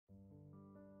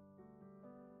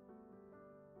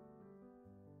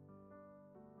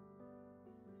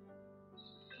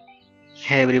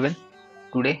Hey everyone,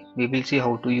 today we will see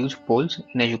how to use polls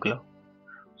in EduCloud.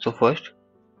 So first,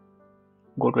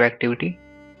 go to activity.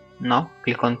 Now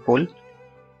click on poll.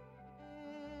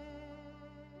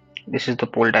 This is the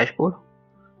poll dashboard.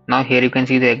 Now here you can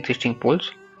see the existing polls.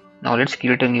 Now let's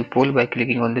create a new poll by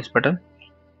clicking on this button.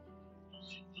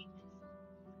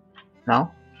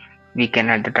 Now we can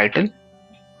add the title.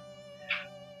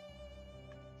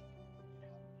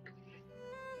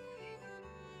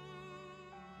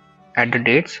 Add the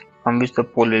dates from which the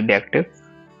poll will be active.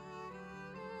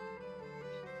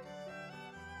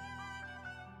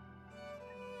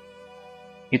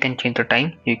 You can change the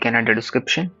time. You can add a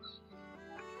description.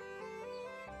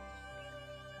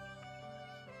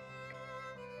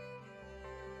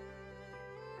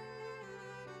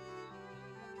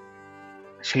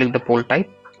 Select the poll type.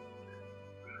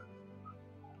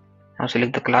 Now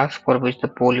select the class for which the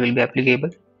poll will be applicable.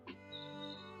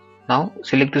 Now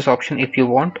select this option if you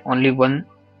want only one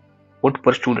vote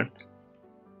per student.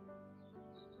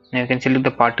 Now you can select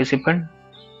the participant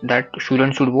that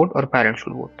student should vote or parents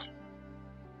should vote.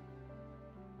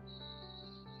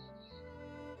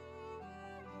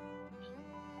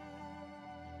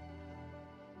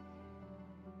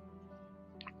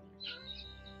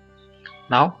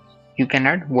 Now you can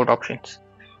add vote options.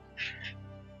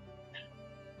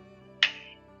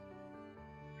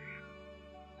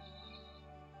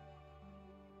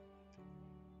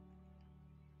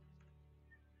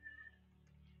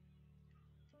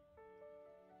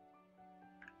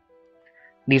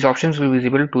 These options will be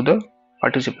visible to the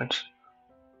participants.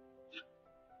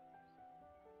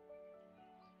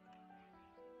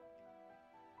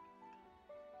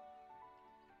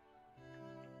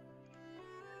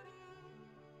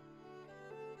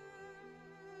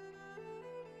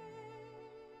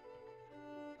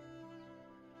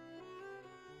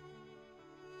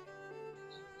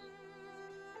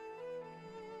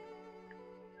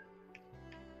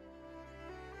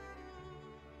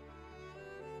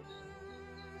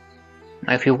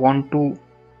 Now if you want to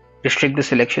restrict the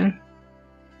selection,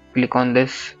 click on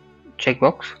this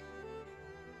checkbox.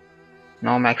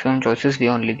 Now maximum choices we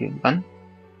only give one.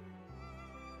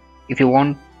 If you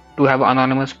want to have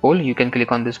anonymous poll, you can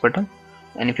click on this button,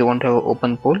 and if you want to have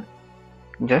open poll,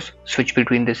 just switch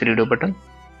between this radio button.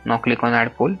 Now click on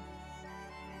add poll.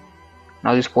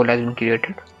 Now this poll has been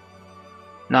created.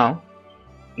 Now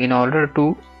in order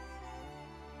to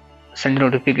send a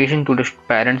notification to the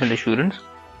parents and the students,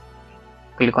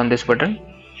 click on this button.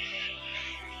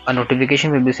 A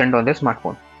notification will be sent on their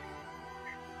smartphone.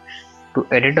 To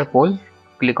edit a poll,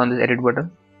 click on this edit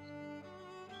button.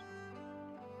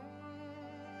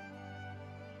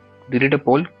 To delete a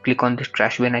poll, click on this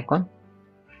trash bin icon,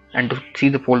 and to see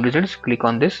the poll results, click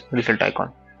on this result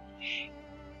icon.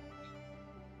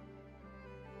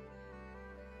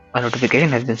 A notification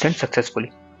has been sent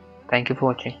successfully. Thank you for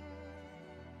watching.